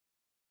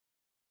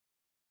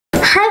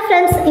Hi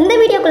friends, இந்த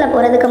வீடியோக்குள்ள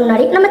போறதுக்கு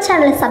முன்னாடி நம்ம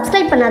சேனலை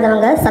சப்ஸ்கிரைப்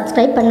பண்ணாதவங்க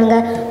சப்ஸ்கிரைப் பண்ணுங்க.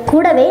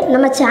 கூடவே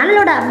நம்ம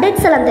சேனலோட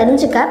அப்டேட்ஸ் எல்லாம்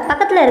தெரிஞ்சுக்க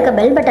பக்கத்துல இருக்க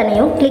பெல்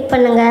பட்டனையும் கிளிக்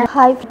பண்ணுங்க.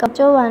 Hi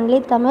கப்சோ only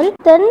Tamil.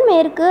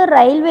 தென்மேற்கு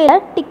ரயில்வே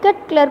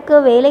டிக்கெட் கிளர்க்கு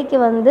வேலைக்கு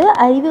வந்து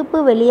அறிவிப்பு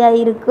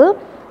வெளியாயிருக்கு.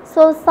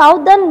 So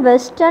Southern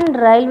western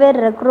railway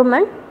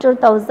recruitment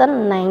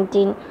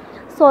 2019.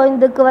 So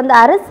இதுக்கு வந்து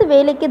அரசு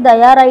வேலைக்கு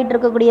தயாராகிட்டு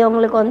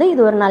இருக்கக்கூடியவங்களுக்கு வந்து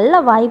இது ஒரு நல்ல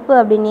வாய்ப்பு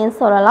அப்படின்னு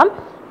சொல்லலாம்.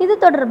 இது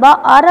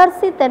தொடர்பாக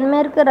ஆர்ஆர்சி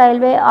தென்மேற்கு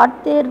ரயில்வே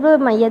ஆட்தேர்வு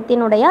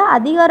மையத்தினுடைய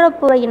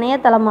அதிகாரப்பூர்வ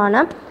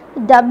இணையதளமான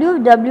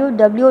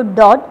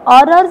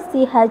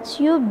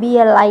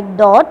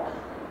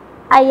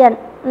www.rrchubli.in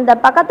இந்த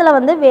பக்கத்தில்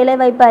வந்து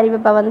வேலைவாய்ப்பு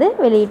அறிவிப்பை வந்து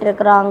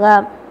வெளியிட்டிருக்கிறாங்க.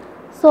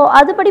 ஸோ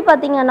அதுபடி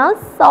பார்த்திங்கன்னா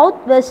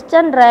south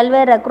western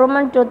railway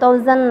recruitment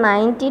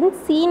 2019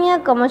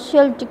 senior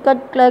commercial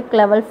ticket clerk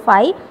level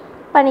 5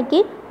 பணிக்கு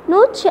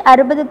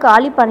 160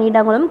 காலி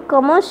பணியிடங்களும்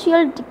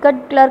கமர்ஷியல்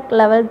டிக்கெட் கிளர்க்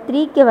லெவல்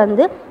 3க்கு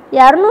வந்து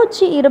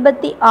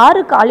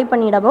 226 காலி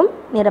பணியிடமும்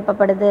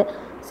நிரப்பப்படுது.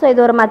 ஸோ இது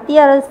ஒரு மத்திய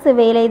அரசு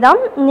வேலை தான்,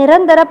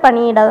 நிரந்தர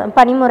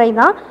பணிமுறை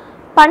தான்.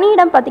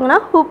 பணியிடம் பார்த்திங்கன்னா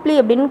ஹூப்ளி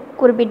அப்படின்னு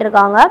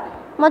குறிப்பிட்டிருக்காங்க.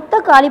 மொத்த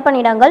காலி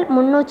பணியிடங்கள்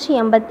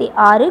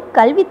 386.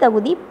 கல்வி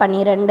தகுதி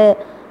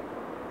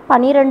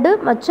 12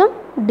 மற்றும்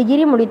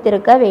டிகிரி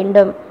முடித்திருக்க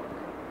வேண்டும்.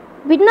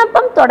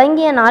 விண்ணப்பம்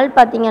தொடங்கிய நாள்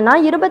பார்த்திங்கன்னா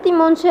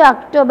 23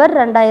 அக்டோபர்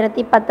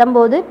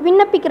 2019.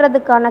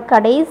 விண்ணப்பிக்கிறதுக்கான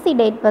கடைசி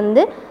டேட்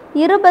வந்து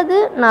 20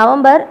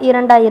 நவம்பர்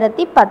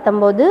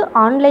 2019.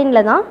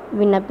 ஆன்லைனில் தான்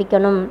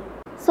விண்ணப்பிக்கணும்.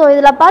 ஸோ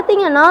இதில்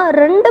பார்த்திங்கன்னா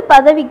 2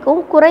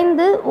 பதவிக்கும்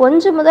குறைந்து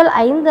 1 முதல்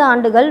 5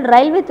 ஆண்டுகள்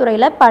ரயில்வே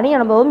துறையில் பணி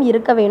அனுபவம்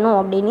இருக்க வேணும்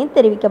அப்படின்னு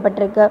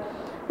தெரிவிக்கப்பட்டிருக்கு.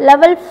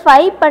 லெவல்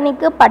 5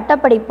 பணிக்கு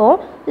பட்டப்படிப்பும்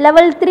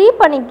லெவல் 3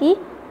 பணிக்கு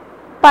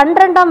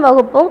 12ஆம்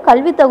வகுப்பும்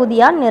கல்வி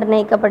தகுதியாக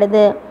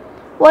நிர்ணயிக்கப்படுது.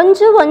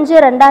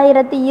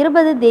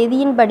 1/1/2020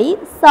 தேதியின்படி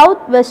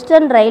south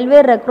western railway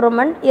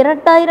recruitment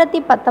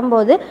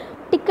 2019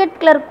 ticket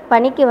clerk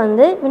பணிக்கு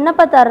வந்து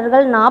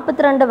விண்ணப்பதாரர்கள்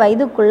 42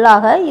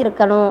 வயதுக்குள்ளாக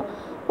இருக்கணும்.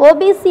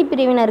 ஓபிசி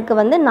பிரிவினருக்கு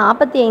வந்து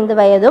 45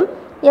 வயதும்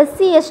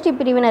SC/ST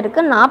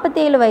பிரிவினருக்கு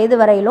 47 வயது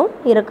வரையிலும்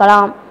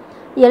இருக்கலாம்.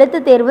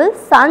 எழுத்து தேர்வு,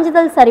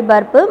 சான்றிதழ்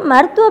சரிபார்ப்பு,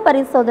 மருத்துவ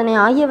பரிசோதனை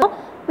ஆகியவை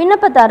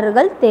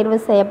விண்ணப்பதாரர்கள் தேர்வு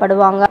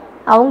செய்யப்படுவாங்க.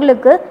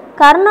 அவங்களுக்கு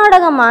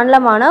கர்நாடக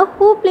மாநிலமான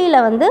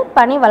ஹூப்ளியில் வந்து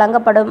பணி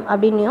வழங்கப்படும்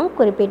அப்படின்னும்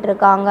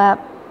குறிப்பிட்டிருக்காங்க.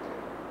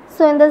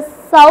 ஸோ இந்த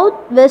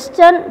சவுத்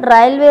வெஸ்டர்ன்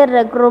ரயில்வே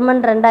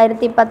ரெக்ரூட்மெண்ட்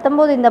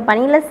 2019 இந்த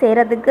பணியில்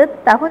சேரத்துக்கு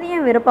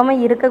தகுதியும்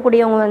விருப்பமாக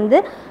இருக்கக்கூடியவங்க வந்து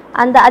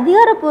அந்த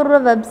அதிகாரப்பூர்வ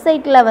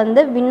வெப்சைட்டில்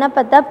வந்து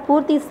விண்ணப்பத்தை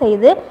பூர்த்தி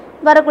செய்து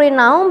வரக்கூடிய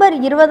நவம்பர்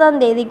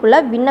 20ஆம் தேதிக்குள்ளே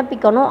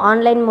விண்ணப்பிக்கணும்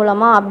ஆன்லைன்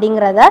மூலமாக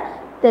அப்படிங்கிறத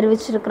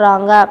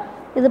தெரிவிச்சிருக்கிறாங்க.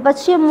 இது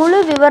பற்றிய முழு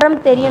விவரம்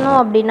தெரியணும்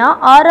அப்படின்னா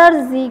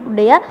ஆர்ஆர்சி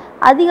உடைய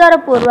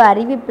அதிகாரப்பூர்வ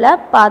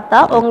அறிவிப்பில் பார்த்தா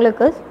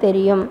உங்களுக்கு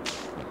தெரியும்.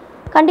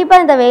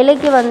 கண்டிப்பாக இந்த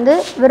வேலைக்கு வந்து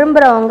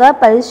விரும்புகிறவங்க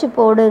பயிற்சி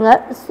போடுங்க.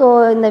 ஸோ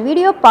இந்த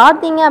வீடியோ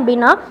பார்த்தீங்க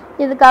அப்படின்னா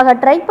இதுக்காக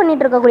ட்ரை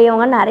பண்ணிகிட்டு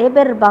இருக்கக்கூடியவங்க நிறைய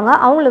பேர் இருப்பாங்க.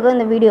 அவங்களுக்கு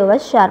இந்த வீடியோவை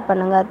ஷேர்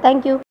பண்ணுங்கள்.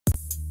 தேங்க்யூ.